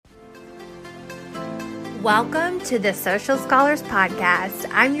Welcome to the Social Scholars Podcast.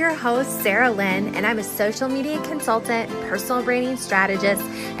 I'm your host, Sarah Lynn, and I'm a social media consultant, personal branding strategist,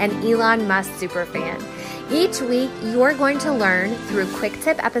 and Elon Musk superfan. Each week, you're going to learn through quick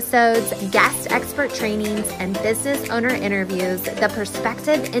tip episodes, guest expert trainings, and business owner interviews the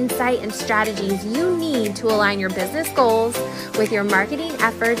perspective, insight, and strategies you need to align your business goals with your marketing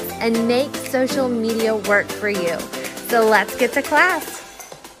efforts and make social media work for you. So let's get to class.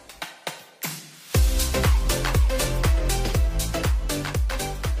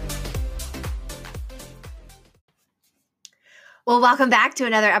 Well, welcome back to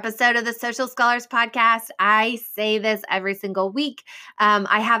another episode of the Social Scholars Podcast. I say this every single week.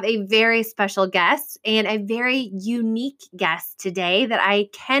 I have a very special guest and a very unique guest today that I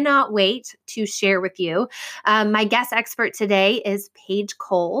cannot wait to share with you. My guest expert today is Paige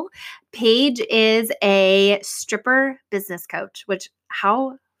Cole. Paige is a stripper business coach, which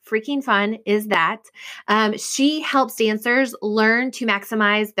how freaking fun is that? She helps dancers learn to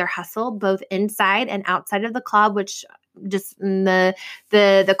maximize their hustle both inside and outside of the club, which just in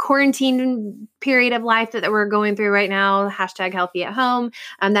the quarantine period of life that we're going through right now, hashtag healthy at home,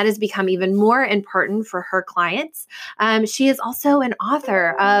 that has become even more important for her clients. She is also an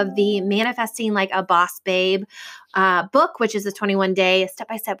author of the Manifesting Like a Boss Babe book, which is a 21-day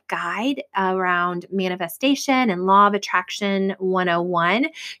step-by-step guide around manifestation and law of attraction 101.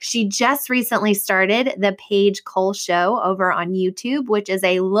 She just recently started the Paige Cole Show over on YouTube, which is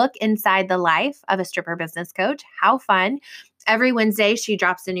a look inside the life of a stripper business coach. How fun. Every Wednesday, she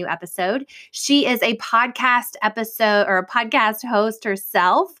drops a new episode. She is a podcast host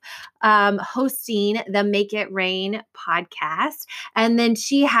herself, hosting the Make It Rain podcast. And then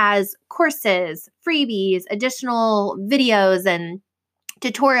she has courses, freebies, additional videos, and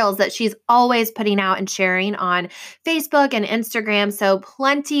tutorials that she's always putting out and sharing on Facebook and Instagram. So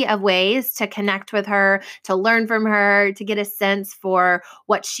plenty of ways to connect with her, to learn from her, to get a sense for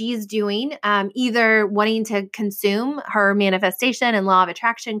what she's doing, either wanting to consume her manifestation and law of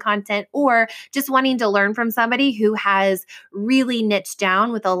attraction content, or just wanting to learn from somebody who has really niched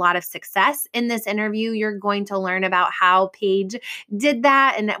down with a lot of success. In this interview, you're going to learn about how Paige did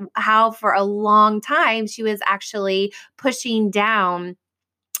that and how for a long time she was actually pushing down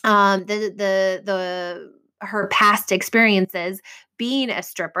her past experiences being a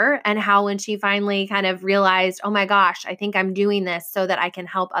stripper, and how when she finally kind of realized, oh my gosh, I think I'm doing this so that I can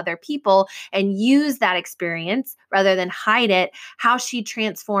help other people and use that experience rather than hide it, how she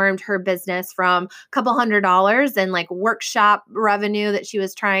transformed her business from a couple $100s and like workshop revenue that she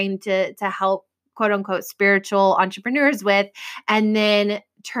was trying to help quote unquote spiritual entrepreneurs with, and then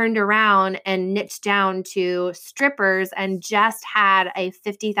turned around and niched down to strippers and just had a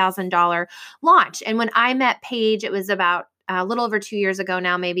 $50,000 launch. And when I met Paige, it was about a little over 2 years ago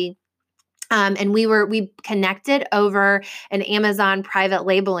now, maybe. And we connected over an Amazon private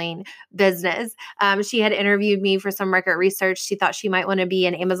labeling business. She had interviewed me for some market research. She thought she might want to be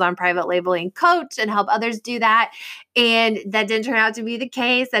an Amazon private labeling coach and help others do that. And that didn't turn out to be the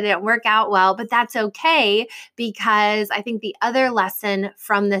case. That didn't work out well, but that's okay, because I think the other lesson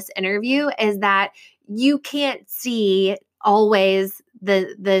from this interview is that you can't see always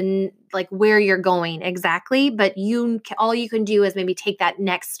the like where you're going exactly, but all you can do is maybe take that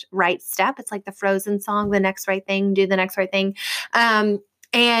next right step. It's like the Frozen song, the next right thing, do the next right thing,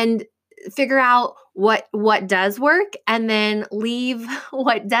 and figure out what does work and then leave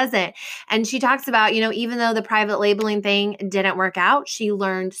what doesn't. And she talks about, even though the private labeling thing didn't work out, she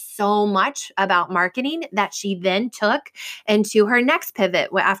learned so much about marketing that she then took into her next pivot.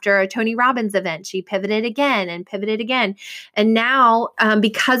 After a Tony Robbins event, she pivoted again and pivoted again. And now,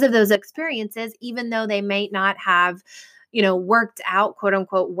 because of those experiences, even though they may not have, worked out, quote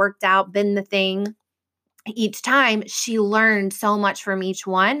unquote, been the thing each time, she learned so much from each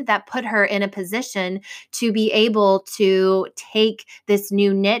one that put her in a position to be able to take this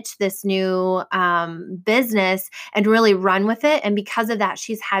new niche, this new business, and really run with it. And because of that,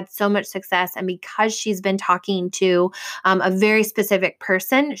 she's had so much success. And because she's been talking to a very specific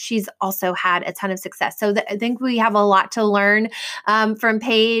person, she's also had a ton of success. So I think we have a lot to learn from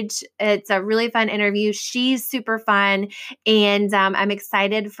Paige. It's a really fun interview. She's super fun. And I'm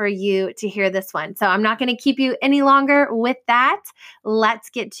excited for you to hear this one. So I'm not going to keep you any longer with that. Let's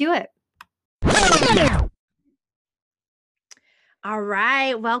get to it. All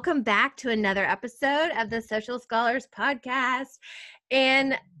right. Welcome back to another episode of the Social Scholars Podcast.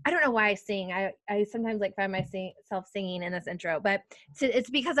 And I don't know why I sing. I sometimes find myself singing in this intro, but it's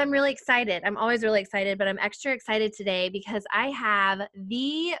because I'm really excited. I'm always really excited, but I'm extra excited today because I have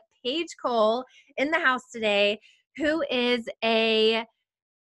the Paige Cole in the house today, who is a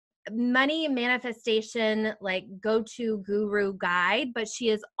money manifestation, like go-to guru guide, but she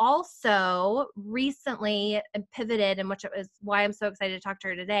is also recently pivoted, and which is why I'm so excited to talk to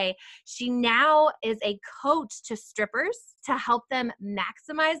her today. She now is a coach to strippers to help them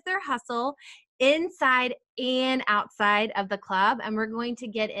maximize their hustle inside and outside of the club. And we're going to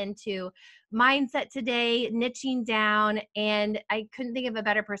get into mindset today, niching down, and I couldn't think of a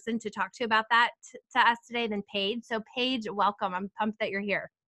better person to talk to about that to us today than Paige. So Paige, welcome. I'm pumped that you're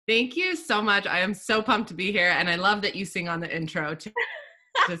here. Thank you so much. I am so pumped to be here. And I love that you sing on the intro too.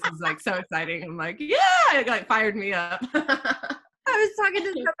 This is like so exciting. I'm like, yeah, it like fired me up. I was talking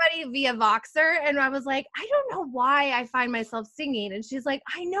to somebody via Voxer and I was like, I don't know why I find myself singing. And she's like,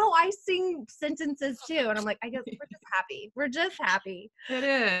 I know I sing sentences too. And I'm like, I guess we're just happy. We're just happy. It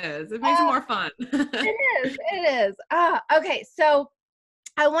is. It makes it more fun. It is. It is. Okay. So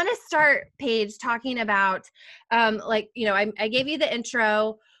I want to start, Paige, talking about, I gave you the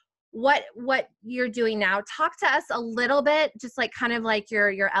intro, what you're doing now. Talk to us a little bit, just like kind of like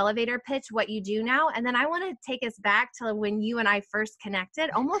your elevator pitch, what you do now. And then I want to take us back to when you and I first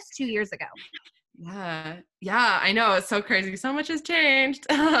connected almost 2 years ago. Yeah, I know. It's so crazy. So much has changed.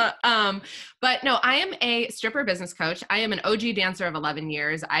 But no, I am a stripper business coach. I am an OG dancer of 11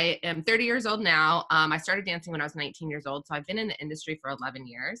 years. I am 30 years old now. I started dancing when I was 19 years old. So I've been in the industry for 11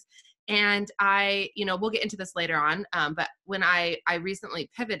 years. And we'll get into this later on. But when I recently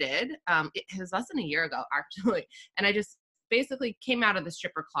pivoted, it was less than a year ago, actually. And I just basically came out of the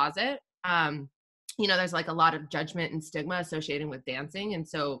stripper closet. There's like a lot of judgment and stigma associated with dancing. And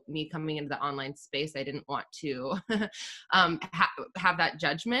so me coming into the online space, I didn't want to have that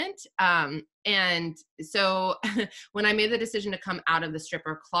judgment. And so when I made the decision to come out of the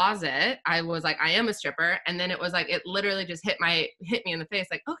stripper closet, I was like, I am a stripper. And then it was like, it literally just hit me in the face.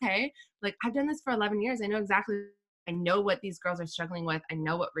 Like, okay, like I've done this for 11 years. I know what these girls are struggling with. I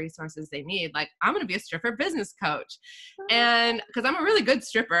know what resources they need. Like, I'm going to be a stripper business coach. And because I'm a really good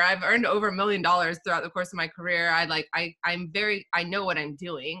stripper, I've earned over $1 million throughout the course of my career. I know what I'm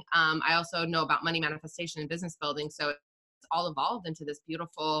doing. I also know about money manifestation and business building. So it's all evolved into this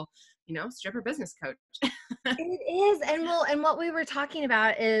beautiful, stripper business coach. It is. And what we were talking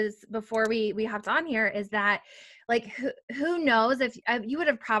about is before we hopped on here is that like, who knows if you would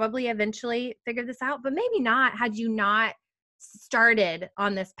have probably eventually figured this out, but maybe not had you not started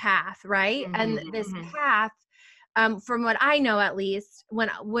on this path. Right. Mm-hmm, and this path, from what I know, at least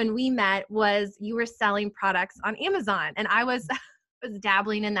when we met, was you were selling products on Amazon, and I was was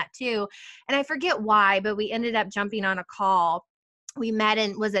dabbling in that too. And I forget why, but we ended up jumping on a call. We met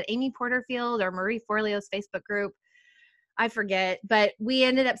in, was it Amy Porterfield or Marie Forleo's Facebook group? I forget, but we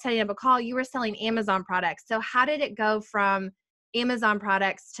ended up setting up a call. You were selling Amazon products. So how did it go from Amazon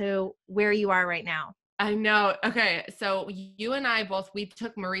products to where you are right now? I know. Okay. So you and I we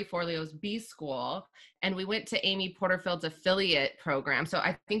took Marie Forleo's B School, and we went to Amy Porterfield's affiliate program. So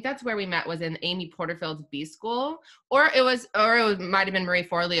I think that's where we met, was in Amy Porterfield's B School, or it might've been Marie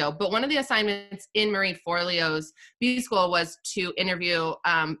Forleo. But one of the assignments in Marie Forleo's B School was to interview,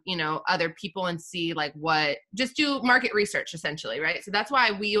 other people and see just do market research essentially. Right. So that's why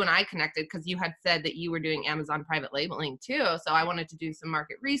you and I connected, because you had said that you were doing Amazon private labeling too. So I wanted to do some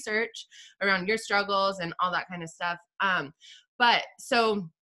market research around your struggles and all that kind of stuff. But so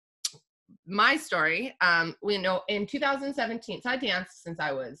my story, in 2017, so I danced since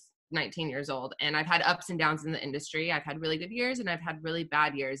I was 19 years old, and I've had ups and downs in the industry. I've had really good years and I've had really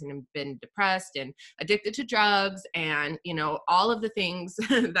bad years, and I've been depressed and addicted to drugs and, all of the things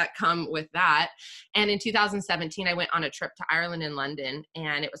that come with that. And in 2017, I went on a trip to Ireland and London,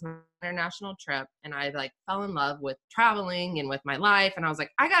 and it was my international trip. And I fell in love with traveling and with my life. And I was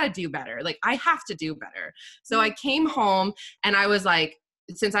like, I got to do better. I have to do better. So I came home, and I was like,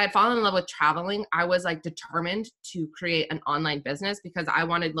 since I had fallen in love with traveling, I was determined to create an online business because I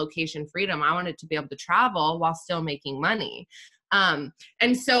wanted location freedom. I wanted to be able to travel while still making money. And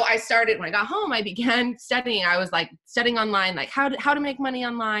so I started, when I got home, I began studying. I was studying online, how to make money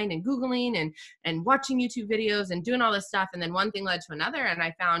online, and Googling and watching YouTube videos and doing all this stuff. And then one thing led to another. And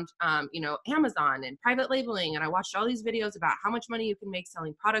I found, Amazon and private labeling. And I watched all these videos about how much money you can make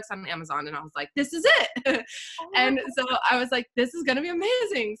selling products on Amazon. And I was like, this is it. And so I was like, this is going to be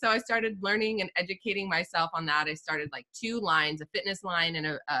amazing. So I started learning and educating myself on that. I started 2 lines, a fitness line and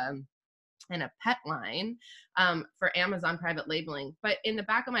a pet line. for Amazon private labeling. But in the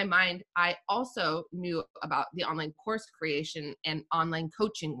back of my mind, I also knew about the online course creation and online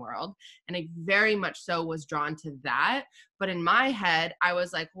coaching world. And I very much so was drawn to that. But in my head, I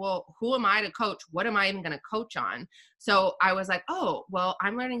was like, well, who am I to coach? What am I even going to coach on? So I was like, oh, well,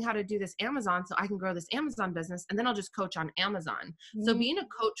 I'm learning how to do this Amazon so I can grow this Amazon business, and then I'll just coach on Amazon. So being a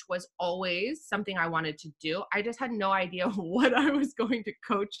coach was always something I wanted to do. I just had no idea what I was going to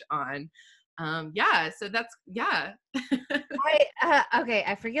coach on. So that's, yeah. Okay,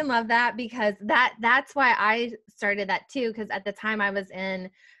 I freaking love that, because that's why I started that too. Because at the time I was in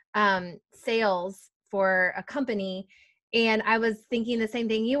sales for a company, and I was thinking the same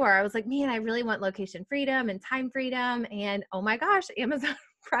thing you are. I was like, man, I really want location freedom and time freedom, and oh my gosh, Amazon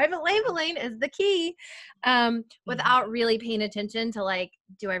private labeling is the key. Without really paying attention to like,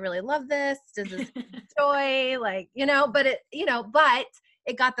 do I really love this? Does this joy? Like, but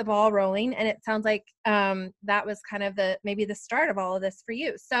it got the ball rolling, and it sounds like that was kind of maybe the start of all of this for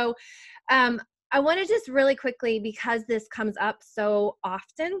you. So I want to just really quickly, because this comes up so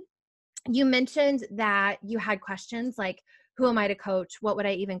often, you mentioned that you had questions like, who am I to coach? What would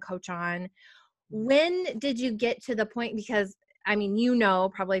I even coach on? When did you get to the point? Because I mean,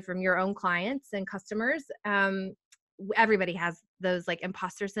 probably from your own clients and customers, everybody has those like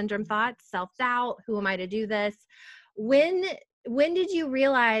imposter syndrome thoughts, self-doubt, who am I to do this? When did you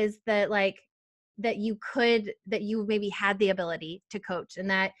realize that that you maybe had the ability to coach, and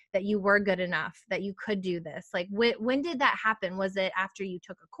that you were good enough, that you could do this? Like, when did that happen? Was it after you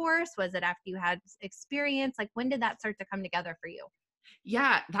took a course? Was it after you had experience? Like, when did that start to come together for you?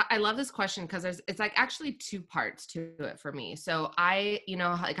 Yeah, I love this question because it's like actually two parts to it for me. So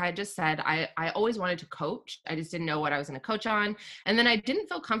like I just said, I always wanted to coach. I just didn't know what I was going to coach on. And then I didn't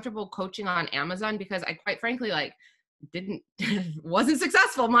feel comfortable coaching on Amazon because I quite frankly wasn't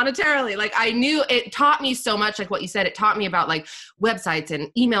successful monetarily. Like, I knew it taught me so much, like what you said, it taught me about like websites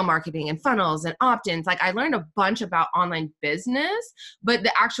and email marketing and funnels and opt-ins. Like, I learned a bunch about online business, but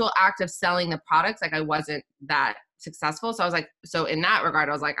the actual act of selling the products, like I wasn't that successful. So I was like, so in that regard,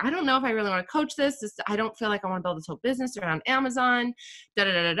 I was like, I don't know if I really want to coach this. I don't feel like I want to build this whole business around Amazon, but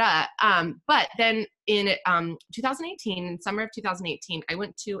then in 2018, in summer of 2018, I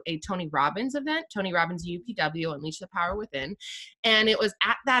went to a Tony Robbins event, Tony Robbins UPW, Unleash the Power Within. And it was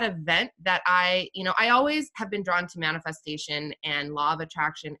at that event that I always have been drawn to manifestation and law of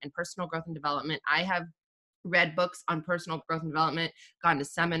attraction and personal growth and development. I have read books on personal growth and development, gone to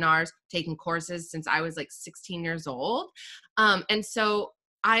seminars, taken courses since I was like 16 years old. And so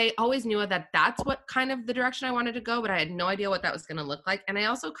I always knew that that's what kind of the direction I wanted to go, but I had no idea what that was going to look like. And I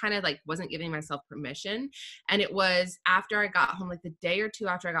also kind of like wasn't giving myself permission. And it was after I got home, like the day or two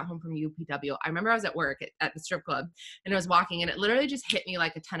after I got home from UPW, I remember I was at work at the strip club, and I was walking, and it literally just hit me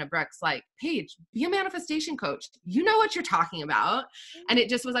like a ton of bricks, like, Paige, be a manifestation coach. You know what you're talking about. And it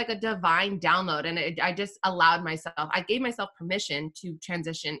just was like a divine download. And I just I gave myself permission to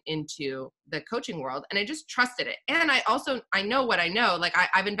transition into the coaching world, and I just trusted it. And I know what I know. Like,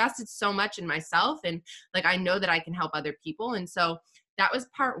 I've invested so much in myself, and like, I know that I can help other people. And so that was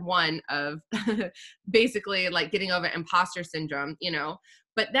part one of basically like getting over imposter syndrome,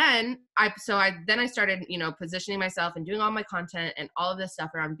 but then I started, positioning myself and doing all my content and all of this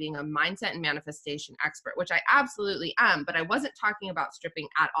stuff around being a mindset and manifestation expert, which I absolutely am, but I wasn't talking about stripping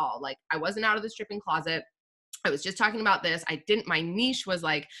at all. Like, I wasn't out of the stripping closet. I was just talking about this. My niche was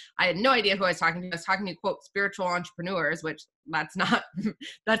like, I had no idea who I was talking to. I was talking to, quote, spiritual entrepreneurs, which that's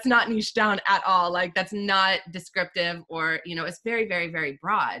not niche down at all. Like, that's not descriptive, or, it's very, very, very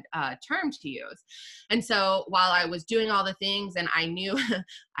broad term to use. And so while I was doing all the things, and I knew,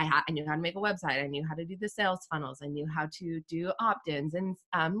 I knew how to make a website. I knew how to do the sales funnels. I knew how to do opt-ins and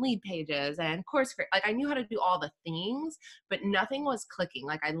lead pages and course, like, I knew how to do all the things, but nothing was clicking.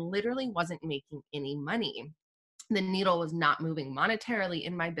 Like, I literally wasn't making any money. The needle was not moving monetarily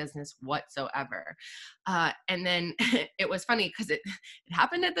in my business whatsoever. And then it was funny because it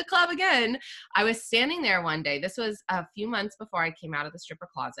happened at the club again. I was standing there one day. This was a few months before I came out of the stripper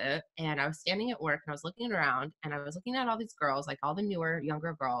closet. And I was standing at work, and I was looking around, and I was looking at all these girls, like all the newer,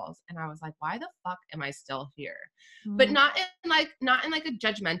 younger girls. And I was like, why the fuck am I still here? Mm-hmm. But not in like a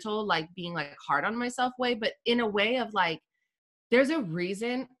judgmental, like being like hard on myself way, but in a way of like, there's a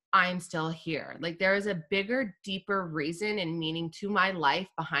reason I'm still here. Like, there is a bigger, deeper reason and meaning to my life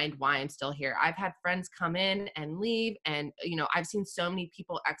behind why I'm still here. I've had friends come in and leave, and, I've seen so many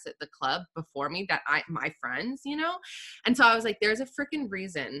people exit the club before me that my friends, and so I was like, there's a freaking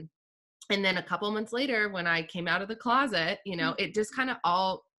reason. And then a couple months later, when I came out of the closet, it just kind of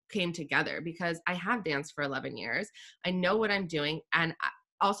all came together, because I have danced for 11 years. I know what I'm doing. And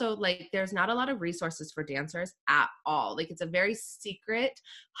also like there's not a lot of resources for dancers at all. Like it's a very secret,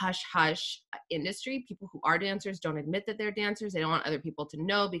 hush hush industry. People who are dancers don't admit that they're dancers. They don't want other people to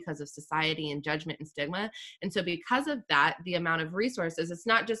know because of society and judgment and stigma. And so because of that, the amount of resources, it's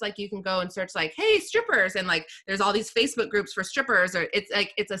not just like you can go and search like, hey, strippers, and like there's all these Facebook groups for strippers, or it's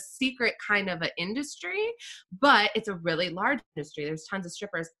like it's a secret kind of an industry, but it's a really large industry. There's tons of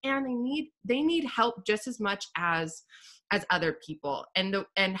strippers, and they need help just as much as other people. And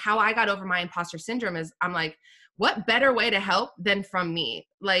how I got over my imposter syndrome is I'm like, what better way to help than from me?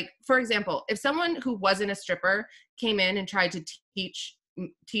 Like, for example, if someone who wasn't a stripper came in and tried to teach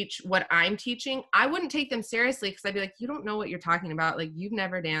what I'm teaching, I wouldn't take them seriously, because I'd be like, you don't know what you're talking about. Like, you've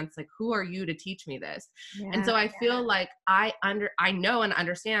never danced. Like, who are you to teach me this? And so I feel like I know and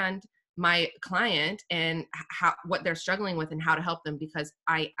understand my client and what they're struggling with and how to help them, because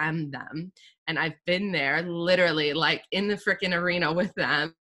I am them. And I've been there literally like in the freaking arena with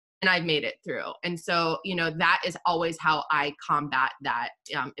them, and I've made it through. And so, you know, that is always how I combat that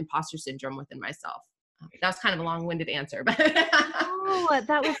imposter syndrome within myself. That was kind of a long-winded answer, but oh,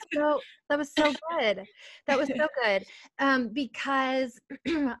 that was so good. That was so good. Because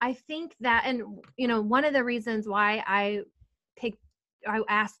I think that, and you know, one of the reasons why I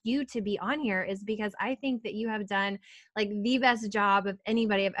asked you to be on here is because I think that you have done like the best job of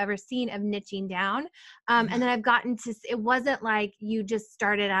anybody I've ever seen of niching down. And then I've gotten to, it wasn't like you just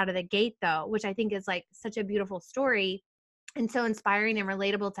started out of the gate though, which I think is like such a beautiful story and so inspiring and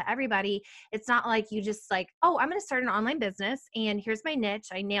relatable to everybody. It's not like you just like, oh, I'm going to start an online business and here's my niche.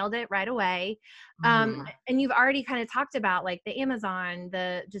 I nailed it right away. And you've already kind of talked about like the Amazon,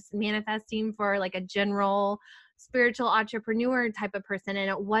 the just manifesting for like a general spiritual entrepreneur type of person. And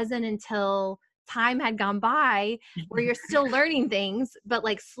it wasn't until time had gone by where you're still learning things, but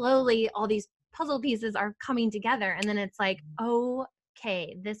like slowly all these puzzle pieces are coming together. And then it's like,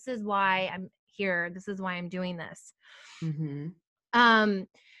 okay, this is why I'm here. This is why I'm doing this. And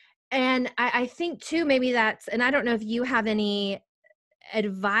I think too, maybe that's, and I don't know if you have any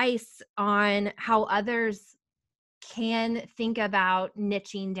advice on how others can think about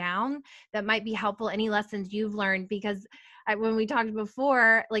niching down that might be helpful, any lessons you've learned, because when we talked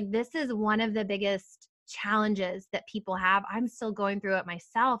before, like this is one of the biggest challenges that people have. I'm still going through it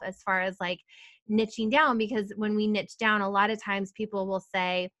myself as far as like niching down, because when we niche down, a lot of times people will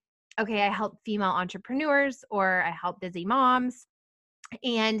say, okay, I help female entrepreneurs or I help busy moms.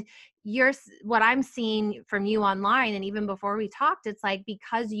 And what I'm seeing from you online, and even before we talked, it's like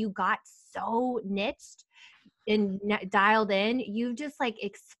because you got so niched and dialed in, you just like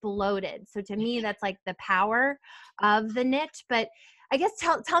exploded. So to me, that's like the power of the niche. But I guess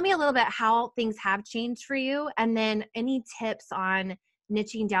tell me a little bit how things have changed for you, and then any tips on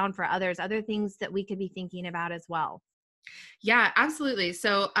niching down for others, other things that we could be thinking about as well. Yeah, absolutely.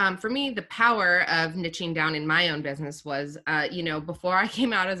 So for me, the power of niching down in my own business was, you know, before I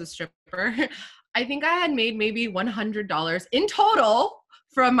came out as a stripper, I think I had made maybe $100 in total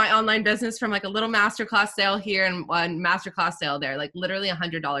from my online business, from like a little masterclass sale here and one masterclass sale there, like literally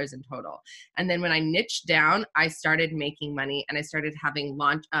 $100 in total. And then when I niched down, I started making money, and I started having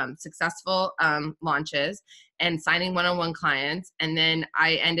successful launches and signing one-on-one clients. And then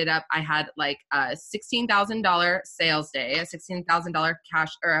I had like a $16,000 sales day, a $16,000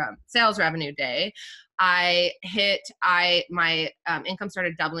 cash or sales revenue day. My income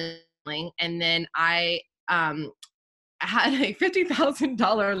started doubling, and then I had a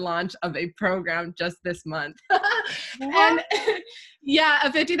 $50,000 launch of a program just this month. And yeah, a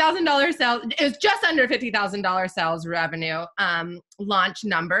 $50,000 sales, it was just under $50,000 sales revenue, launch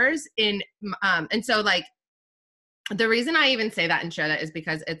numbers and so like, the reason I even say that and share that is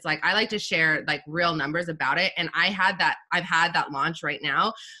because it's like, I like to share like real numbers about it. And I've had that launch right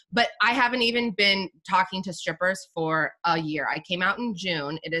now, but I haven't even been talking to strippers for a year. I came out in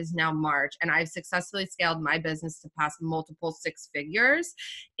June. It is now March, and I've successfully scaled my business to pass multiple six figures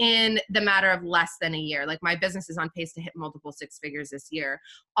in the matter of less than a year. Like my business is on pace to hit multiple six figures this year.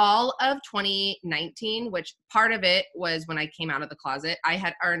 All of 2019, which part of it was when I came out of the closet, I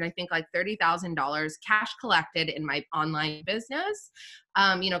had earned, I think like $30,000 cash collected in my online business,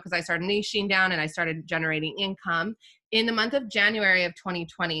 you know, because I started niching down and I started generating income. In the month of January of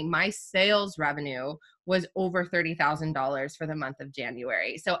 2020, my sales revenue was over $30,000 for the month of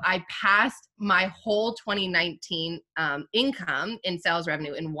January. So I passed my whole 2019 income in sales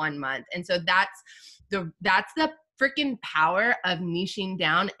revenue in 1 month. And so that's the freaking power of niching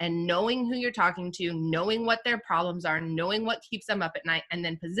down and knowing who you're talking to, knowing what their problems are, knowing what keeps them up at night, and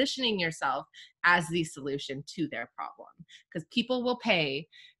then positioning yourself as the solution to their problem. Because people will pay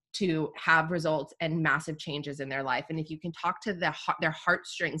to have results and massive changes in their life. And if you can talk to their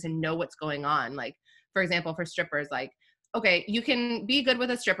heartstrings and know what's going on, like, for example, for strippers, like, okay, you can be good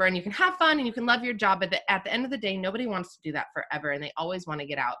with a stripper and you can have fun and you can love your job, but at the end of the day, nobody wants to do that forever and they always want to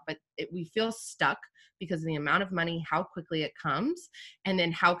get out. But we feel stuck because of the amount of money, how quickly it comes, and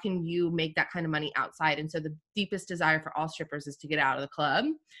then how can you make that kind of money outside? And so the deepest desire for all strippers is to get out of the club.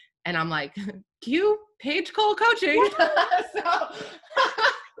 And I'm like, cue Paige Cole coaching. So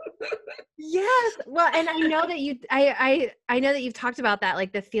Yes. Well, and I know that I know that you've talked about that,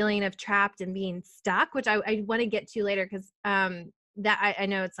 like the feeling of trapped and being stuck, which I want to get to later, because that I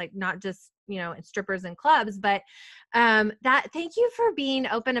know it's like not just, you know, strippers and clubs, but that, thank you for being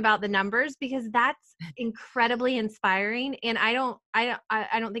open about the numbers, because that's incredibly inspiring. And I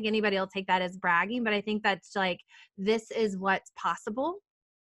don't think anybody will take that as bragging, but I think that's like, this is what's possible.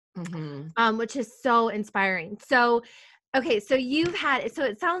 Which is so inspiring. So, okay, so so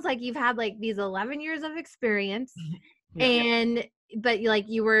it sounds like you've had like these 11 years of experience, yeah. but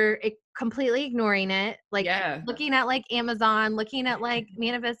you were completely ignoring it, like Yeah. looking at like Amazon, looking at like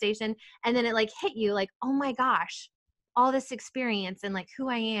manifestation, and then it like hit you like, oh my gosh, all this experience and like who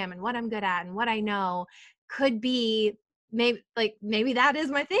I am and what I'm good at and what I know could be, maybe that is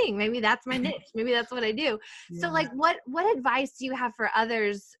my thing. Maybe that's my niche. Maybe that's what I do. So Yeah. like what advice do you have for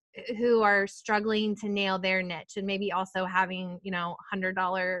others who are struggling to nail their niche and maybe also having, you know,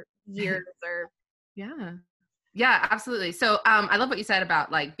 $100 years or Yeah. Yeah, absolutely. So I love what you said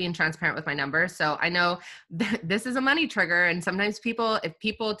about like being transparent with my numbers. So I know this is a money trigger. And sometimes if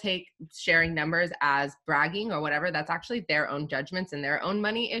people take sharing numbers as bragging or whatever, that's actually their own judgments and their own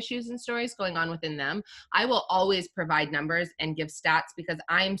money issues and stories going on within them. I will always provide numbers and give stats because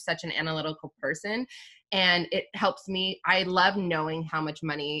I'm such an analytical person. And it helps me. I love knowing how much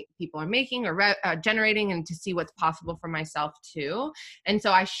money people are making or generating, and to see what's possible for myself too. And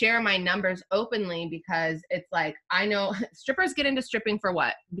so I share my numbers openly because it's like, I know strippers get into stripping for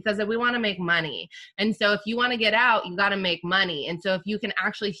what? Because we want to make money. And so if you want to get out, you got to make money. And so if you can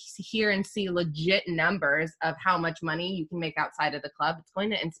actually hear and see legit numbers of how much money you can make outside of the club, it's going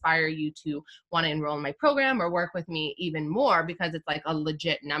to inspire you to want to enroll in my program or work with me even more, because it's like a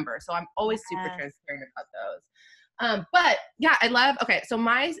legit number. So I'm always super transparent about those. But yeah, okay. So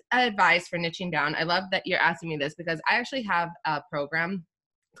my advice for niching down, I love that you're asking me this, because I actually have a program.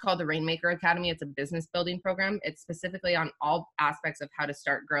 It's called the Rainmaker Academy. It's a business building program. It's specifically on all aspects of how to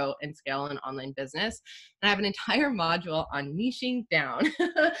start, grow, and scale an online business. And I have an entire module on niching down.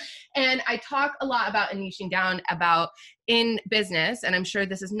 And I talk a lot about niching down about in business. And I'm sure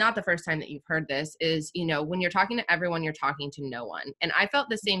this is not the first time that you've heard this, is, you know, when you're talking to everyone, you're talking to no one. And I felt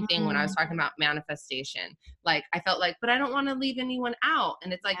the same thing when I was talking about manifestation. Like, I felt like, but I don't want to leave anyone out.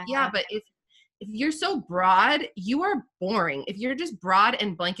 And it's like, yeah, but if you're so broad, you are boring. If you're just broad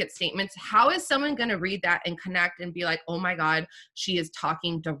and blanket statements, how is someone going to read that and connect and be like, oh my God, she is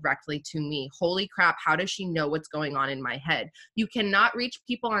talking directly to me. Holy crap, how does she know what's going on in my head? You cannot reach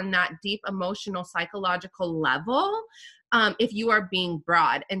people on that deep emotional, psychological level if you are being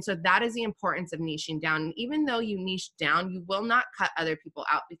broad. And so that is the importance of niching down. And even though you niche down, you will not cut other people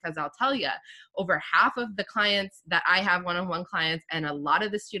out, because I'll tell you, over half of the clients that I have, one-on-one clients, and a lot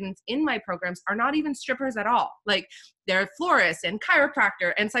of the students in my programs are not even strippers at all. Like, they're florists and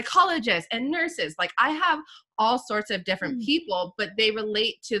chiropractor and psychologists and nurses. Like, I have all sorts of different people, but they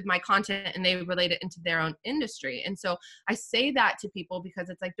relate to my content and they relate it into their own industry. And so I say that to people because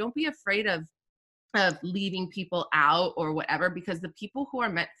it's like, don't be afraid of leaving people out or whatever, because the people who are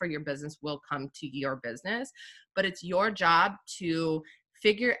meant for your business will come to your business, but it's your job to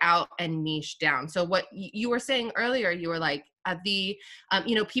figure out and niche down. So what you were saying earlier, you were like,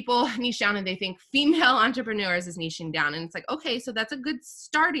 people niche down and they think female entrepreneurs is niching down. And it's like, okay, so that's a good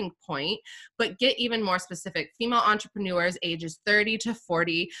starting point, but get even more specific. Female entrepreneurs ages 30 to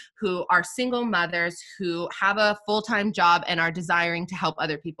 40 who are single mothers who have a full-time job and are desiring to help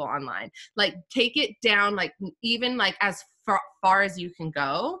other people online. Like, take it down, like even like as far as you can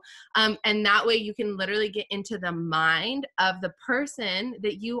go. And that way you can literally get into the mind of the person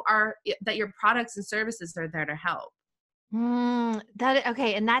that your products and services are there to help.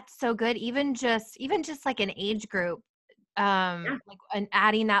 Okay. And that's so good. Even just like an age group, Yeah. like, and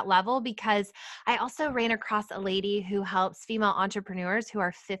adding that level, because I also ran across a lady who helps female entrepreneurs who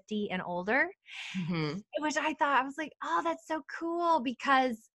are 50 and older, Mm-hmm. which I was like, oh, that's so cool,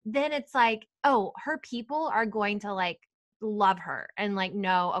 because then it's like, oh, her people are going to like love her and like,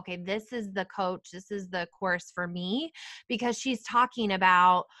 no, okay, this is the coach, this is the course for me, because she's talking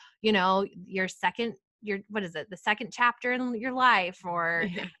about, you know, your second what is it, the second chapter in your life, or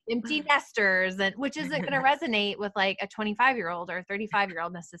Yeah. empty nesters, and which isn't going to resonate with like a 25-year-old or a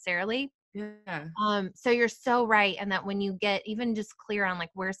 35-year-old necessarily. Yeah. So you're so right. And that when you get even just clear on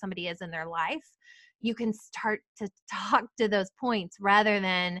like where somebody is in their life, you can start to talk to those points rather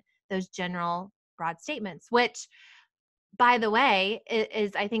than those general broad statements, which, by the way,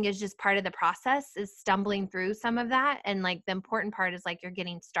 is I think is just part of the process, is stumbling through some of that. And like the important part is like you're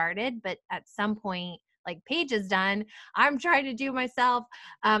getting started, but at some point, like Paige has done, I'm trying to do myself.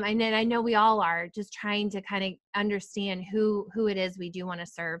 And then I know we all are just trying to kind of understand who it is we do want to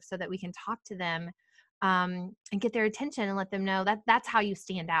serve so that we can talk to them, and get their attention and let them know that that's how you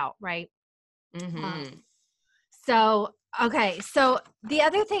stand out. Right. Um, Mm-hmm. so, okay. So the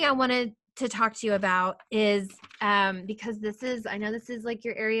other thing I wanted to talk to you about is, because I know this is like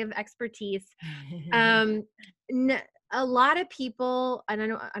your area of expertise. Um, a lot of people, and I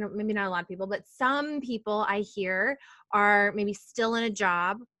don't, maybe not a lot of people, but some people I hear are maybe still in a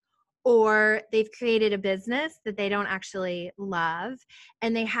job, or they've created a business that they don't actually love,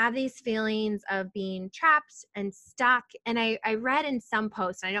 and they have these feelings of being trapped and stuck. And I read in some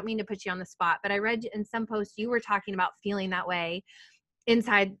posts, and I don't mean to put you on the spot, but I read in some posts you were talking about feeling that way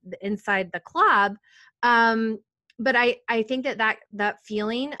inside the club. um but I think that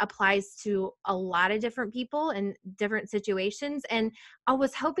feeling applies to a lot of different people in different situations. And I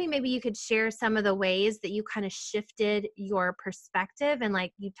was hoping maybe you could share some of the ways that you kind of shifted your perspective, and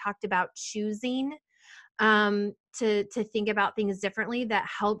like you talked about choosing to think about things differently, that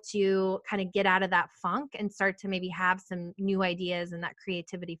helped you kind of get out of that funk and start to maybe have some new ideas and that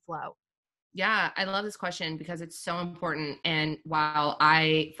creativity flow. Yeah, I love this question because it's so important. And while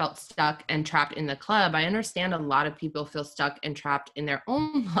I felt stuck and trapped in the club, I understand a lot of people feel stuck and trapped in their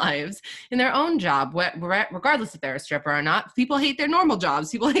own lives, in their own job, regardless if they're a stripper or not. People hate their normal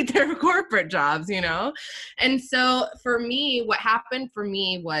jobs, people hate their corporate jobs, you know? And so for me, what happened for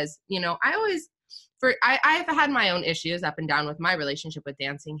me was, I've had my own issues up and down with my relationship with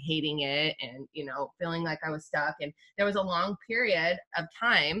dancing, hating it and, feeling like I was stuck. And there was a long period of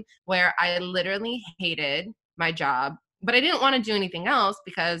time where I literally hated my job, but I didn't want to do anything else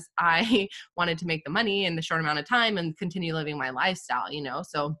because I wanted to make the money in the short amount of time and continue living my lifestyle.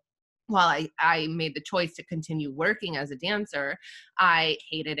 So while I made the choice to continue working as a dancer, I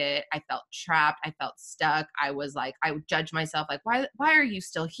hated it. I felt trapped. I felt stuck. I was like, I would judge myself like, why are you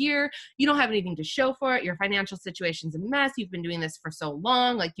still here? You don't have anything to show for it. Your financial situation's a mess. You've been doing this for so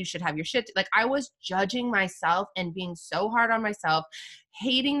long. Like, you should have your shit. Like, I was judging myself and being so hard on myself,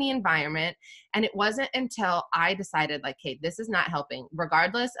 hating the environment. And it wasn't until I decided, like, hey, this is not helping,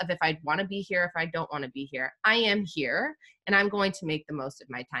 regardless of if I want to be here, if I don't want to be here. I am here and I'm going to make the most of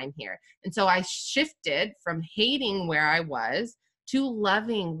my time here. And so I shifted from hating where I was to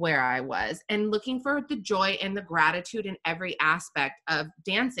loving where I was and looking for the joy and the gratitude in every aspect of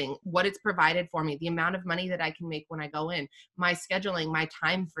dancing, what it's provided for me, the amount of money that I can make when I go in, my scheduling, my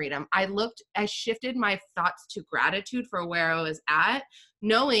time freedom. I shifted my thoughts to gratitude for where I was at,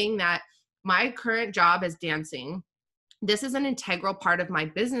 knowing that my current job as dancing, this is an integral part of my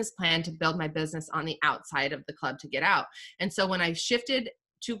business plan to build my business on the outside of the club to get out. And so when I shifted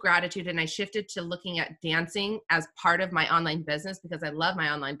to gratitude and I shifted to looking at dancing as part of my online business, because I love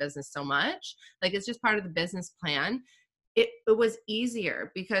my online business so much, like it's just part of the business plan, it was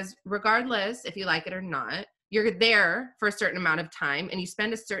easier because regardless if you like it or not, you're there for a certain amount of time and you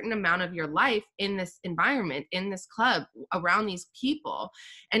spend a certain amount of your life in this environment, in this club, around these people.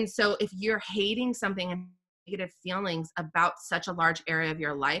 And so if you're hating something and negative feelings about such a large area of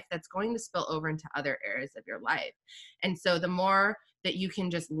your life, that's going to spill over into other areas of your life. And so the more that you can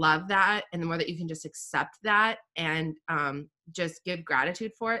just love that and the more that you can just accept that and just give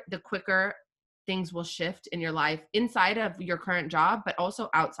gratitude for it, the quicker things will shift in your life inside of your current job, but also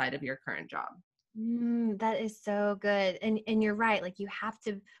outside of your current job. That is so good. And you're right. Like, you have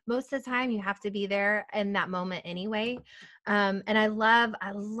to, most of the time you have to be there in that moment anyway. And I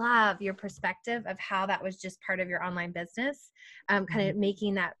love your perspective of how that was just part of your online business. Kind of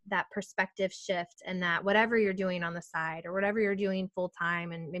making that perspective shift, and that whatever you're doing on the side or whatever you're doing full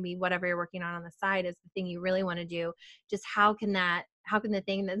time, and maybe whatever you're working on the side is the thing you really want to do. Just how can the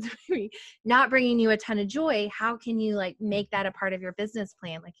thing that's maybe not bringing you a ton of joy, how can you like make that a part of your business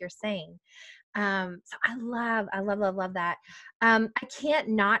plan, like you're saying? So I love that. I can't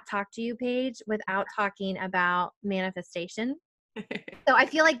not talk to you, Paige, without talking about manifestation. So I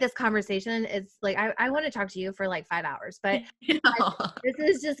feel like this conversation is like, I want to talk to you for like 5 hours, but this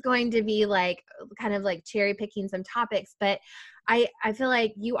is just going to be like kind of like cherry picking some topics. But I feel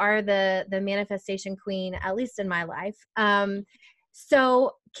like you are the manifestation queen, at least in my life.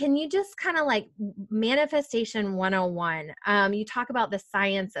 So can you just kind of like manifestation 101? You talk about the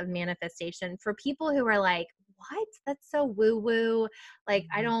science of manifestation for people who are like, what? That's so woo woo. Like,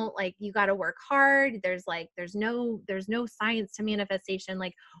 I don't like, you got to work hard. There's no science to manifestation.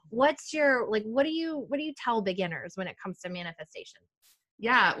 Like, what's your, like, what do you tell beginners when it comes to manifestation?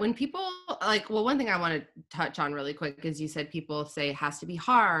 Yeah, when people like, well, one thing I want to touch on really quick is you said people say it has to be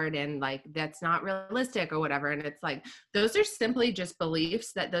hard and like that's not realistic or whatever. And it's like, those are simply just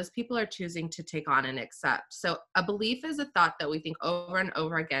beliefs that those people are choosing to take on and accept. So a belief is a thought that we think over and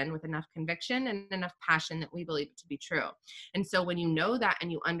over again with enough conviction and enough passion that we believe it to be true. And so when you know that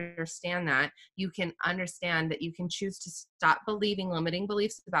and you understand that, you can understand that you can choose to stop believing limiting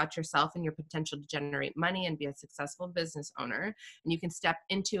beliefs about yourself and your potential to generate money and be a successful business owner, and you can step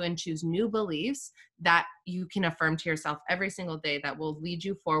into and choose new beliefs that you can affirm to yourself every single day that will lead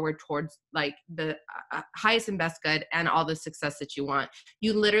you forward towards like the highest and best good and all the success that you want.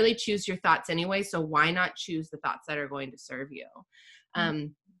 You literally choose your thoughts anyway, so why not choose the thoughts that are going to serve you?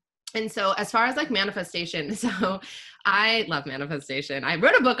 And so as far as like manifestation, so I love manifestation. I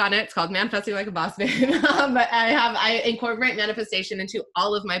wrote a book on it. It's called Manifesting Like a Boss Babe. But I incorporate manifestation into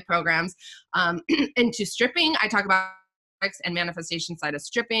all of my programs. Into stripping, I talk about and manifestation side of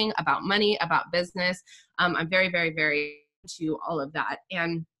stripping, about money, about business. I'm very, very, very into all of that.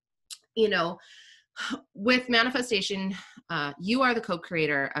 And, you know, with manifestation, you are the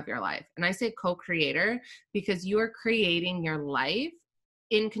co-creator of your life. And I say co-creator because you are creating your life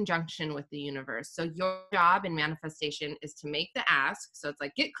in conjunction with the universe. So your job in manifestation is to make the ask. So it's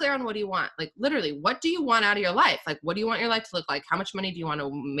like, get clear on what do you want? Like literally, what do you want out of your life? Like, what do you want your life to look like? How much money do you want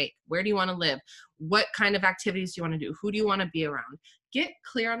to make? Where do you want to live? What kind of activities do you want to do? Who do you want to be around? Get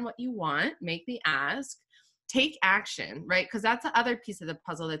clear on what you want, make the ask, take action, right? Because that's the other piece of the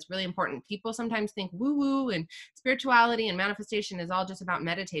puzzle that's really important. People sometimes think woo woo and spirituality and manifestation is all just about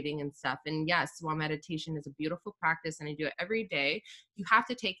meditating and stuff. And yes, while meditation is a beautiful practice and I do it every day, you have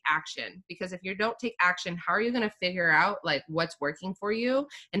to take action, because if you don't take action, how are you going to figure out like what's working for you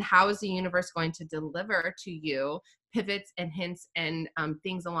and how is the universe going to deliver to you pivots and hints and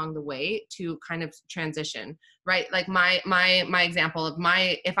things along the way to kind of transition, right? Like my example of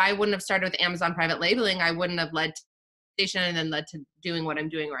if I wouldn't have started with Amazon private labeling, I wouldn't have led to station and then led to doing what I'm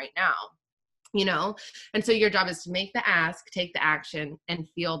doing right now, you know? And so your job is to make the ask, take the action, and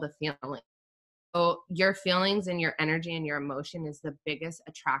feel the feeling. So your feelings and your energy and your emotion is the biggest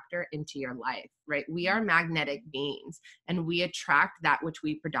attractor into your life, right? We are magnetic beings and we attract that which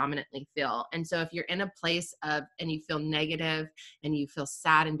we predominantly feel. And so if you're in a place of, and you feel negative and you feel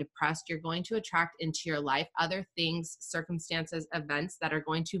sad and depressed, you're going to attract into your life other things, circumstances, events that are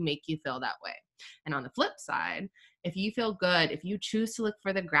going to make you feel that way. And on the flip side, if you feel good, if you choose to look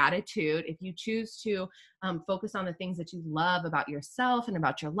for the gratitude, if you choose to focus on the things that you love about yourself and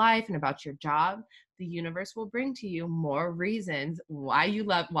about your life and about your job, the universe will bring to you more reasons why you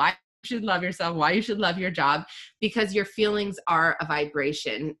should love yourself, why you should love your job, because your feelings are a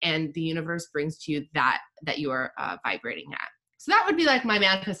vibration and the universe brings to you that you are vibrating at. So that would be like my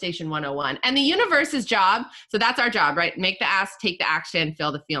manifestation 101. And the universe's job, so that's our job, right? Make the ask, take the action,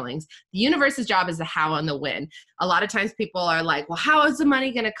 feel the feelings. The universe's job is the how and the when. A lot of times people are like, well, how is the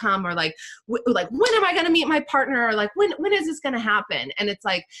money going to come? Or like when am I going to meet my partner? Or like, when is this going to happen? And it's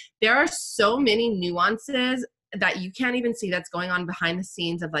like, there are so many nuances that you can't even see that's going on behind the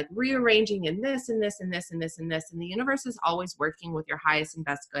scenes of like rearranging and this and this and this and this and this. And the universe is always working with your highest and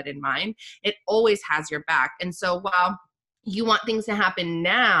best good in mind. It always has your back. And so while you want things to happen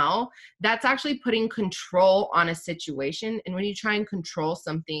now, that's actually putting control on a situation. And when you try and control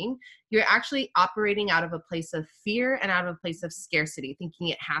something, you're actually operating out of a place of fear and out of a place of scarcity, thinking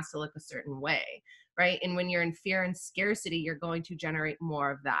it has to look a certain way, right? And when you're in fear and scarcity, you're going to generate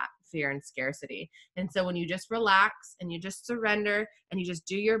more of that fear and scarcity. And so when you just relax and you just surrender and you just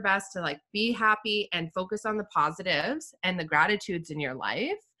do your best to like be happy and focus on the positives and the gratitudes in your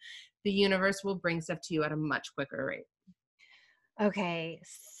life, the universe will bring stuff to you at a much quicker rate. Okay,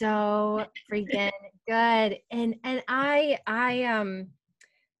 so freaking good. And I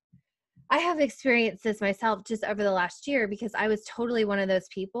have experienced this myself just over the last year, because I was totally one of those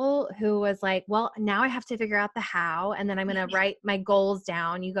people who was like, well, now I have to figure out the how, and then I'm going to write my goals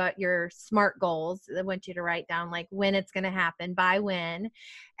down. You got your SMART goals. I want you to write down like when it's going to happen, by when.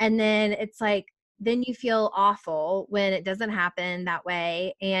 And then it's like, then you feel awful when it doesn't happen that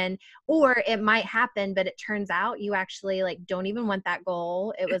way. Or it might happen, but it turns out you actually like don't even want that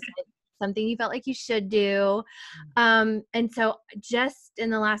goal. It was like something you felt like you should do. And so just in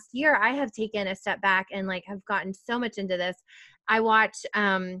the last year, I have taken a step back and like have gotten so much into this. I watch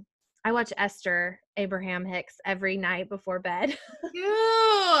Esther Abraham Hicks every night before bed. Ew.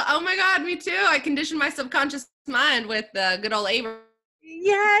 Oh my God, me too. I conditioned my subconscious mind with the good old Abraham.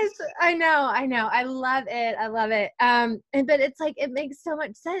 Yes, I know. I love it. I love it. But it's like, it makes so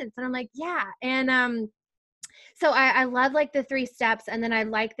much sense. And I'm like, yeah. And, so I love like the 3 steps. And then I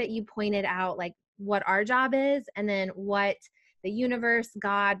like that you pointed out like what our job is, and then what the universe,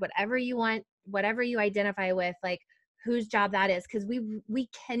 God, whatever you want, whatever you identify with, like whose job that is. Cause we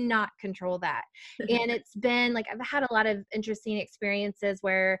cannot control that. And it's been like, I've had a lot of interesting experiences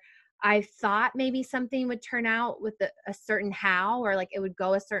where I thought maybe something would turn out with a certain how, or like it would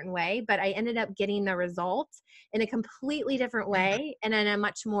go a certain way, but I ended up getting the result in a completely different way and in a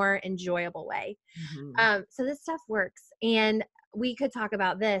much more enjoyable way. Mhm. So this stuff works. And we could talk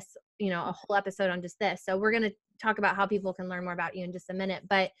about this, a whole episode on just this. So we're going to talk about how people can learn more about you in just a minute.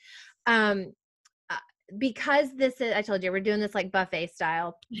 But um, uh, because this is, I told you, we're doing this like buffet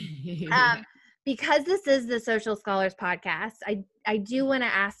style. Yeah. Because this is the Social Scholars podcast, I do want to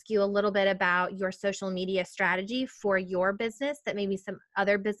ask you a little bit about your social media strategy for your business that maybe some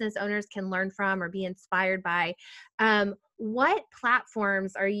other business owners can learn from or be inspired by. What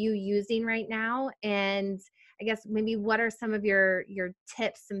platforms are you using right now? And I guess maybe what are some of your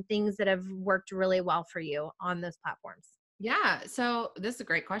tips and things that have worked really well for you on those platforms? Yeah, so this is a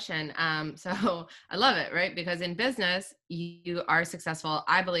great question. So I love it, right? Because in business, you are successful,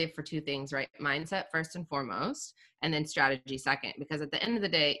 I believe, for 2 things, right? Mindset first and foremost, and then strategy second. Because at the end of the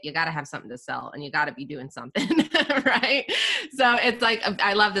day, you got to have something to sell, and you got to be doing something, right? So it's like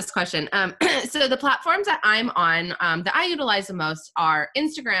I love this question. So the platforms that I'm on, that I utilize the most are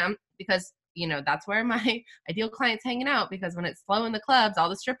Instagram, because that's where my ideal client's hanging out, because when it's slow in the clubs, all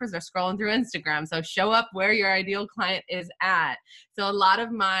the strippers are scrolling through Instagram. So show up where your ideal client is at. So a lot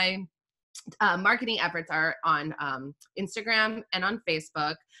of my marketing efforts are on Instagram and on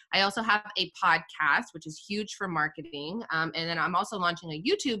Facebook. I also have a podcast, which is huge for marketing. And then I'm also launching a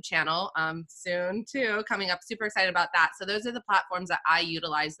YouTube channel soon too, coming up. Super excited about that. So those are the platforms that I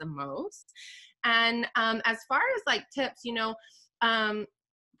utilize the most. And as far as like tips, um,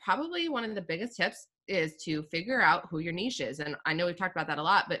 probably one of the biggest tips is to figure out who your niche is. And I know we've talked about that a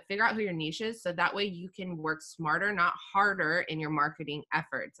lot, but figure out who your niche is so that way you can work smarter, not harder in your marketing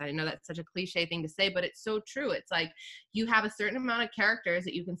efforts. I know that's such a cliche thing to say, but it's so true. It's like you have a certain amount of characters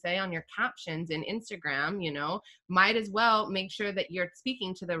that you can say on your captions in Instagram, might as well make sure that you're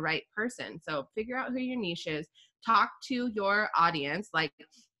speaking to the right person. So figure out who your niche is, talk to your audience, like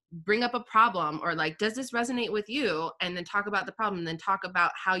bring up a problem, or like, does this resonate with you? And then talk about the problem, and then talk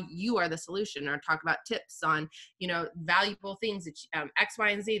about how you are the solution, or talk about tips on, valuable things that X, Y,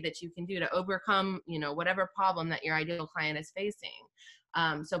 and Z that you can do to overcome, whatever problem that your ideal client is facing.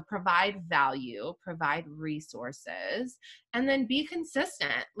 So provide value, provide resources, and then be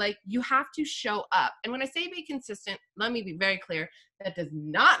consistent. Like you have to show up. And when I say be consistent, let me be very clear. That does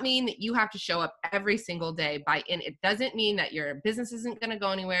not mean that you have to show up every single day. It doesn't mean that your business isn't going to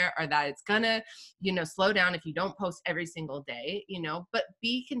go anywhere, or that it's going to, slow down if you don't post every single day, but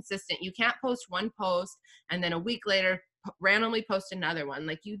be consistent. You can't post one post and then a week later randomly post another one.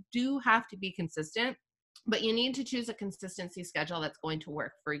 Like you do have to be consistent. But you need to choose a consistency schedule that's going to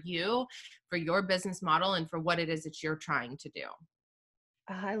work for you, for your business model, and for what it is that you're trying to do.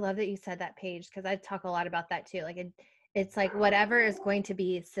 Oh, I love that you said that, Paige, because I talk a lot about that too. Like it's like whatever is going to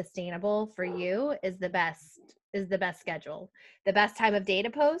be sustainable for you is the best schedule. The best time of day to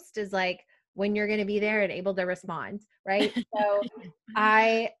post is like when you're going to be there and able to respond, right? So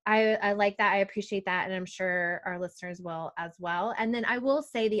I like that. I appreciate that, and I'm sure our listeners will as well. And then I will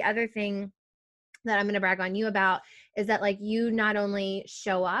say the other thing that I'm going to brag on you about is that like you not only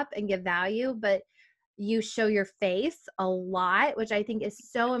show up and give value, but you show your face a lot, which I think is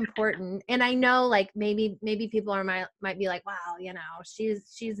so important. And I know like maybe people might be like, wow,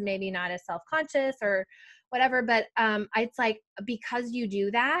 she's maybe not as self-conscious or whatever, but it's like, because you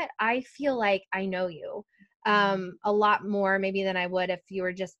do that, I feel like I know you a lot more maybe than I would if you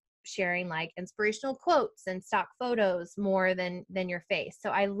were just sharing like inspirational quotes and stock photos more than your face. So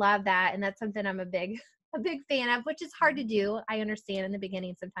I love that. And that's something I'm a big fan of, which is hard to do. I understand in the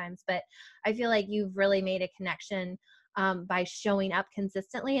beginning sometimes, but I feel like you've really made a connection by showing up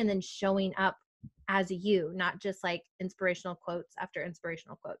consistently and then showing up as you, not just like inspirational quotes after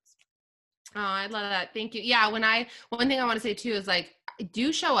inspirational quotes. Oh, I love that. Thank you. Yeah. One thing I want to say too is like,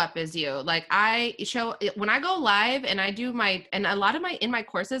 do show up as you. Like I show when I go live and I do and a lot of in my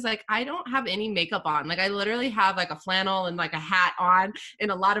courses, like I don't have any makeup on. Like I literally have like a flannel and like a hat on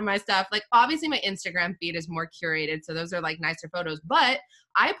in a lot of my stuff. Like obviously my Instagram feed is more curated. So those are like nicer photos, but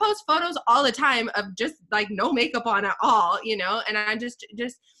I post photos all the time of just like no makeup on at all, and I just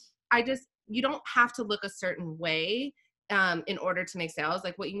you don't have to look a certain way in order to make sales.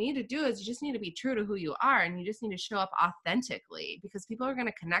 Like what you need to do is you just need to be true to who you are, and you just need to show up authentically, because people are going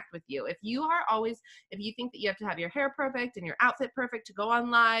to connect with you. If you think that you have to have your hair perfect and your outfit perfect to go on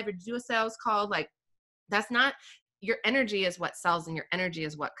live or to do a sales call, like that's not, your energy is what sells, and your energy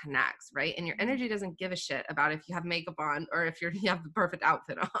is what connects, right? And your energy doesn't give a shit about if you have makeup on or if you have the perfect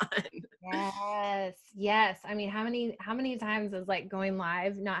outfit on. Yes. Yes. I mean, how many times has like going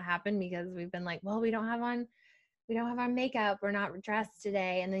live not happened because we've been like, well, we don't have on makeup. We're not dressed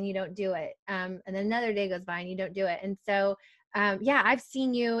today. And then you don't do it. And then another day goes by and you don't do it. And so, yeah, I've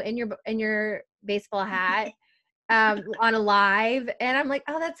seen you in your baseball hat, on a live, and I'm like,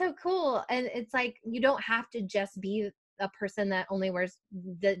 oh, that's so cool. And it's like, you don't have to just be a person that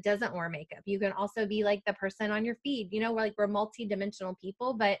doesn't wear makeup. You can also be like the person on your feed, we're multi-dimensional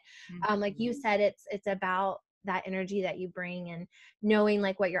people, but, like you said, it's about that energy that you bring, and knowing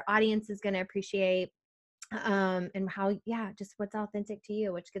like what your audience is going to appreciate, and how, yeah, just what's authentic to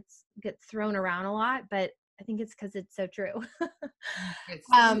you, which gets thrown around a lot, but I think it's because it's so true. It's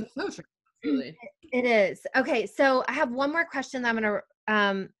um so true. Absolutely. it is. Okay, so I have one more question that I'm going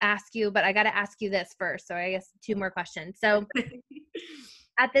to ask you, but I got to ask you this first, so I guess two more questions. So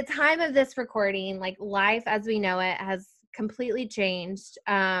at the time of this recording, like, life as we know it has completely changed.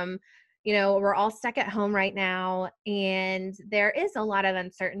 We're all stuck at home right now, and there is a lot of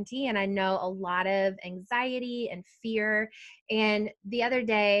uncertainty, and I know a lot of anxiety and fear. And the other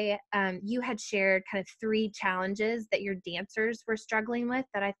day, you had shared kind of 3 challenges that your dancers were struggling with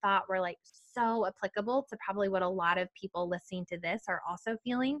that I thought were like so applicable to probably what a lot of people listening to this are also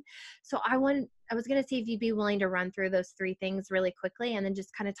feeling. So I was going to see if you'd be willing to run through those 3 things really quickly, and then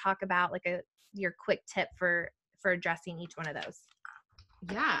just kind of talk about like your quick tip for addressing each one of those.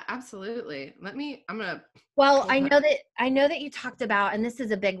 Yeah, absolutely. Well, I know that you talked about, and this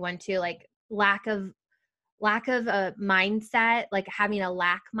is a big one too, like lack of a mindset, like having a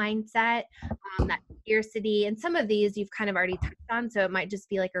lack mindset, that scarcity, and some of these you've kind of already touched on, so it might just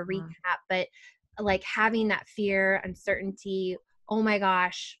be like a recap, but like having that fear, uncertainty, oh my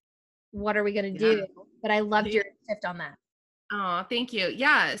gosh, what are we going to do? But I loved your shift on that. Oh, thank you.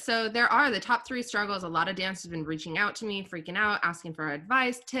 Yeah. So there are the top 3 struggles. A lot of dancers have been reaching out to me, freaking out, asking for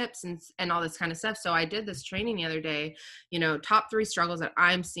advice, tips, and all this kind of stuff. So I did this training the other day, top 3 struggles that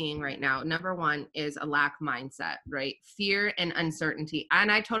I'm seeing right now. Number 1 is a lack mindset, right? Fear and uncertainty.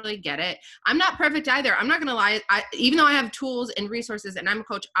 And I totally get it. I'm not perfect either. I'm not going to lie. Even though I have tools and resources and I'm a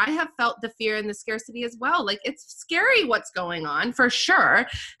coach, I have felt the fear and the scarcity as well. Like, it's scary what's going on for sure.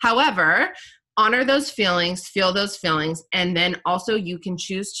 However, honor those feelings, feel those feelings, and then also you can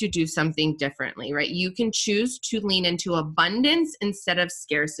choose to do something differently, right? You can choose to lean into abundance instead of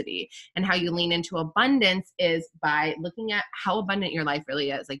scarcity. And how you lean into abundance is by looking at how abundant your life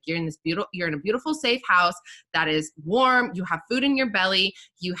really is. Like, you're in a beautiful, safe house that is warm, you have food in your belly,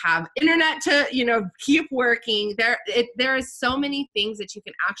 you have internet to, keep working. There is so many things that you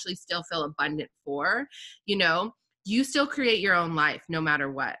can actually still feel abundant for, you still create your own life no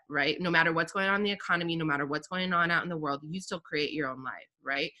matter what, right? No matter what's going on in the economy, no matter what's going on out in the world, you still create your own life,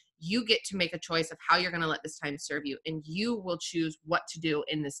 right? You get to make a choice of how you're going to let this time serve you, and you will choose what to do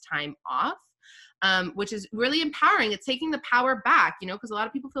in this time off, which is really empowering. It's taking the power back, because a lot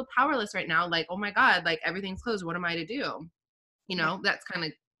of people feel powerless right now. Like, oh my God, like everything's closed. What am I to do? That's kind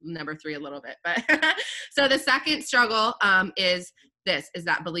of number 3 a little bit. But so the second struggle is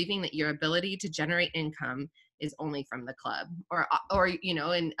that believing that your ability to generate income is only from the club, or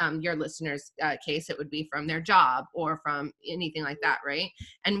in your listeners' case, it would be from their job or from anything like that, right?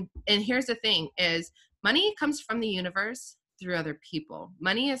 And here's the thing: is money comes from the universe through other people.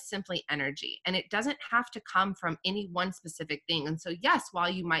 Money is simply energy, and it doesn't have to come from any one specific thing. And so, yes, while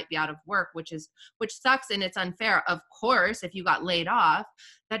you might be out of work, which sucks and it's unfair, of course, if you got laid off,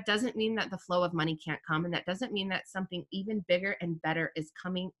 that doesn't mean that the flow of money can't come. And that doesn't mean that something even bigger and better is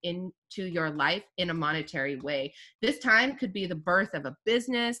coming into your life in a monetary way. This time could be the birth of a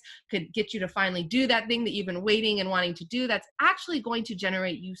business, could get you to finally do that thing that you've been waiting and wanting to do. That's actually going to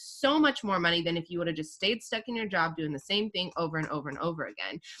generate you so much more money than if you would have just stayed stuck in your job doing the same thing over and over and over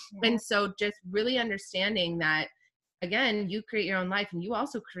again. Yeah. And so just really understanding that, again, you create your own life, and you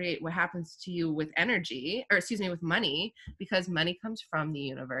also create what happens to you with with money, because money comes from the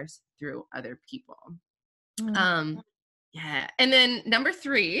universe through other people. Yeah. And then number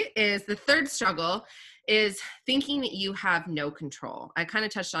 3 is the third struggle is thinking that you have no control. I kind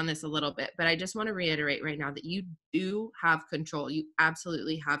of touched on this a little bit, but I just want to reiterate right now that you do have control. You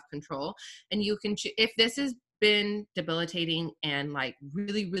absolutely have control, and you can, if this has been debilitating and like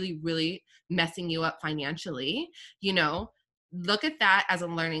really, really, really messing you up financially, look at that as a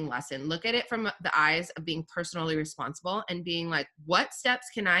learning lesson. Look at it from the eyes of being personally responsible and being like, what steps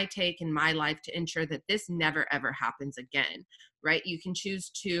can I take in my life to ensure that this never, ever happens again? Right? You can choose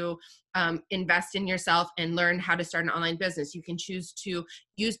to invest in yourself and learn how to start an online business. You can choose to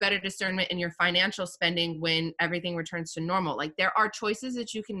use better discernment in your financial spending when everything returns to normal. Like, there are choices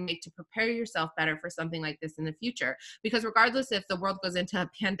that you can make to prepare yourself better for something like this in the future. Because regardless if the world goes into a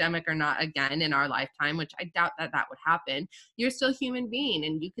pandemic or not again in our lifetime, which I doubt that that would happen, you're still a human being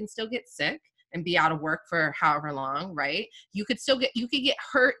and you can still get sick and be out of work for however long, right? You could get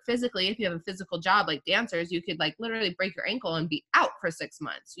hurt physically if you have a physical job like dancers. You could like literally break your ankle and be out for 6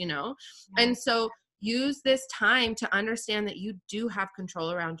 months, you know? Yeah. And so use this time to understand that you do have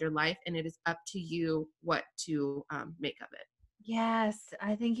control around your life and it is up to you what to make of it. Yes,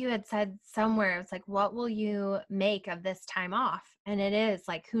 I think you had said somewhere, it's like, what will you make of this time off? And it is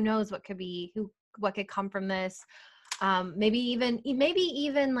like, who knows what could come from this. Maybe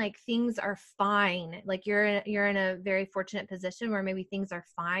even like things are fine. Like you're in a very fortunate position where maybe things are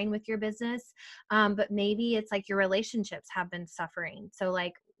fine with your business. But maybe it's like your relationships have been suffering. So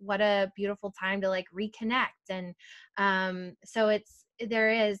like, what a beautiful time to like reconnect. And so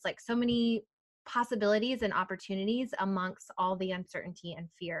there is like so many possibilities and opportunities amongst all the uncertainty and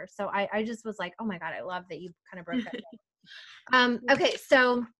fear. So I just was like, oh my God, I love that you kind of broke that down. Okay,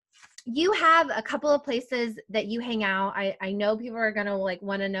 so you have a couple of places that you hang out. I know people are going to like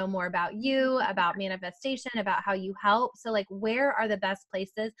want to know more about you, about manifestation, about how you help. So like, where are the best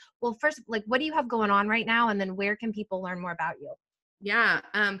places? Well, first, like, what do you have going on right now? And then where can people learn more about you? Yeah.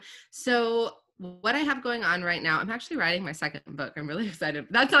 So what I have going on right now, I'm actually writing my second book. I'm really excited.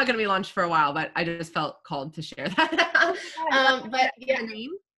 That's not going to be launched for a while, but I just felt called to share that. I love But yeah, the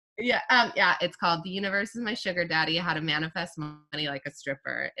name. yeah, it's called The Universe is My Sugar Daddy, How to Manifest Money Like a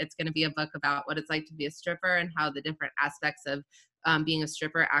Stripper. It's going to be a book about what it's like to be a stripper and how the different aspects of being a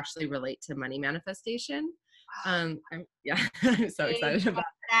stripper actually relate to money manifestation. I'm so excited about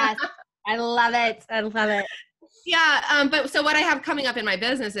Yes, I love it. I love it. Yeah, but so what I have coming up in my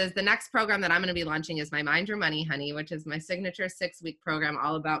business is the next program that I'm going to be launching is my Mind Your Money Honey, which is my signature 6-week program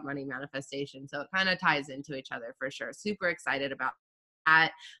all about money manifestation. So it kind of ties into each other for sure. Super excited about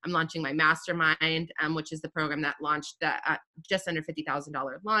that. I'm launching my mastermind, which is the program that launched just under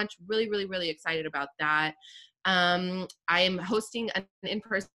 $50,000 launch. Really, really, really excited about that. I am hosting an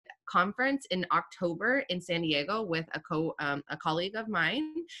in-person conference in October in San Diego with a colleague of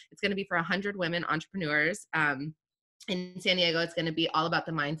mine. It's going to be for 100 women entrepreneurs. In San Diego, it's going to be all about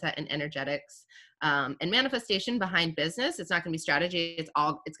the mindset and energetics and manifestation behind business. It's not going to be strategy. It's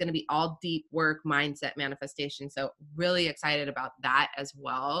going to be all deep work, mindset, manifestation. So really excited about that as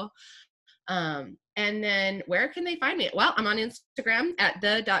well. And then where can they find me? Well, I'm on Instagram at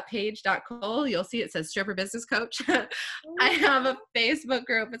the.page.cole. You'll see it says stripper business coach. I have a Facebook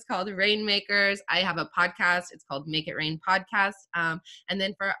group. It's called Rainmakers. I have a podcast. It's called Make It Rain Podcast. And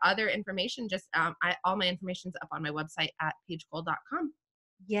then for other information, just all my information's up on my website at paigecole.com.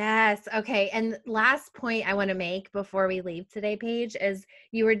 Yes. Okay. And last point I want to make before we leave today, Paige, is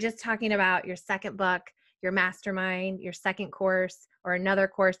you were just talking about your second book, your mastermind, your second course, or another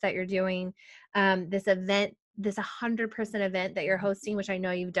course that you're doing, this event, this 100% event that you're hosting, which I know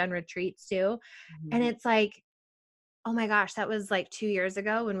you've done retreats too. And Mhm. it's like, oh my gosh, that was like 2 years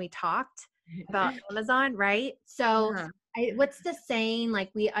ago when we talked about Amazon, right? So Yeah. what's the saying?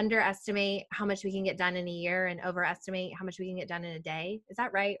 Like, we underestimate how much we can get done in a year and overestimate how much we can get done in a day. Is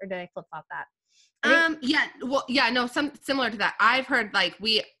that right? Or did I flip flop that? I think. Yeah, well, yeah, no, some similar to that. I've heard like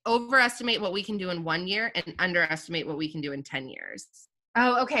we overestimate what we can do in 1 year and underestimate what we can do in 10 years.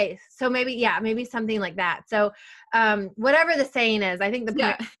 Oh, okay. So maybe, yeah, maybe something like that. So, whatever the saying is, I think the point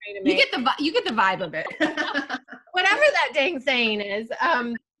Yeah. I'm trying to You make, get you get the vibe of it. whatever that dang saying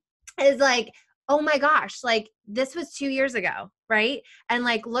is like, oh my gosh, like this was 2 years ago, right? And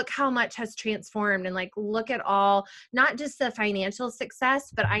like, look how much has transformed, and like, look at all, not just the financial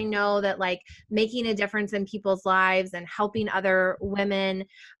success, but I know that like making a difference in people's lives and helping other women,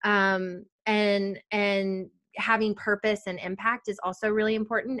 and having purpose and impact is also really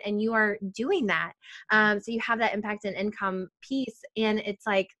important. And you are doing that. So you have that impact and income piece, and it's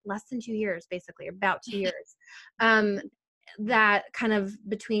like less than 2 years, basically about 2 years. Um, that kind of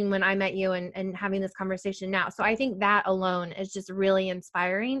between when I met you and having this conversation now. So I think that alone is just really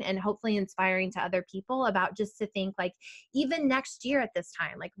inspiring, and hopefully inspiring to other people about just to think like, even next year at this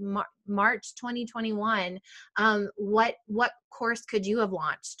time, like March 2021, what course could you have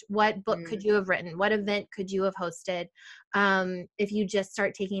launched? What book could Mm. you have written? What event could you have hosted? If you just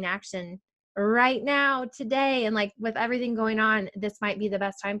start taking action right now, today, and like with everything going on, this might be the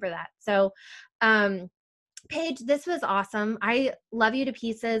best time for that. So, Paige, this was awesome. I love you to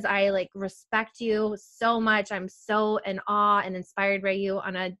pieces. I like respect you so much. I'm so in awe and inspired by you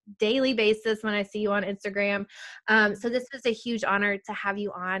on a daily basis when I see you on Instagram. So this was a huge honor to have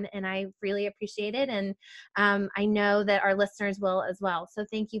you on, and I really appreciate it. And I know that our listeners will as well. So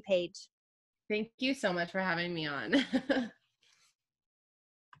thank you, Paige. Thank you so much for having me on.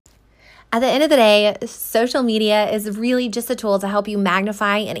 At the end of the day, social media is really just a tool to help you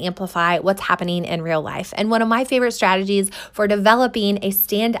magnify and amplify what's happening in real life. And one of my favorite strategies for developing a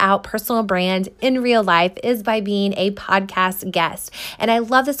standout personal brand in real life is by being a podcast guest. And I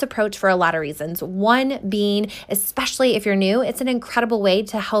love this approach for a lot of reasons. One being, especially if you're new, it's an incredible way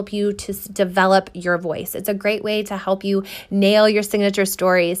to help you to develop your voice. It's a great way to help you nail your signature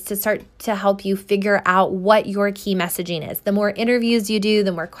stories, to start to help you figure out what your key messaging is. The more interviews you do,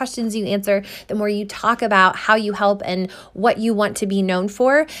 the more questions you answer, the more you talk about how you help and what you want to be known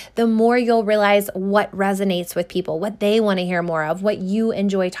for, the more you'll realize what resonates with people, what they want to hear more of, what you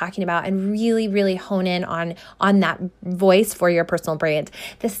enjoy talking about, and really, really hone in on that voice for your personal brand.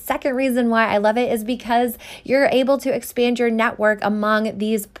 The second reason why I love it is because you're able to expand your network among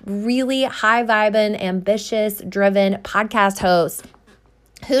these really high vibing, ambitious, driven podcast hosts.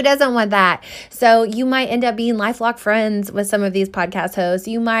 Who doesn't want that? So you might end up being lifelong friends with some of these podcast hosts.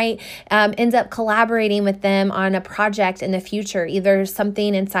 You might end up collaborating with them on a project in the future, either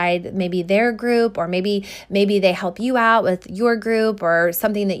something inside maybe their group, or maybe they help you out with your group or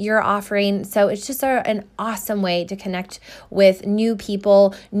something that you're offering. So it's just an awesome way to connect with new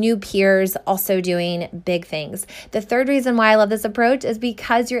people, new peers, also doing big things. The third reason why I love this approach is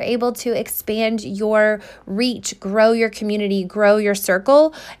because you're able to expand your reach, grow your community, grow your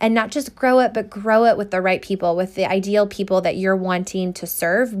circle. And not just grow it, but grow it with the right people, with the ideal people that you're wanting to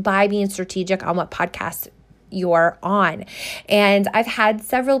serve by being strategic on what podcast you're on. And I've had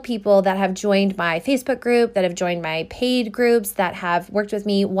several people that have joined my Facebook group, that have joined my paid groups, that have worked with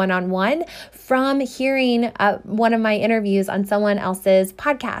me one-on-one from hearing one of my interviews on someone else's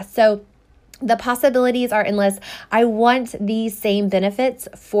podcast. So the possibilities are endless. I want these same benefits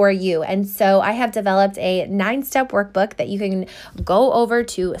for you. And so I have developed a 9-step workbook that you can go over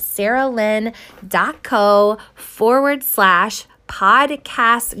to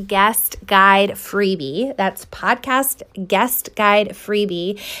saralyn.co/podcast guest guide freebie. That's podcast guest guide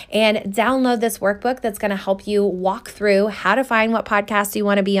freebie. And download this workbook that's going to help you walk through how to find what podcast you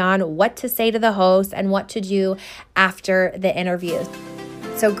want to be on, what to say to the host, and what to do after the interview.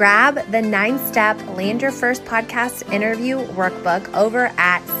 So grab the 9-step Land Your First Podcast interview workbook over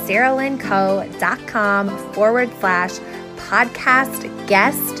at saralynco.com/podcast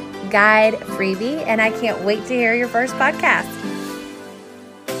guest guide freebie. And I can't wait to hear your first podcast.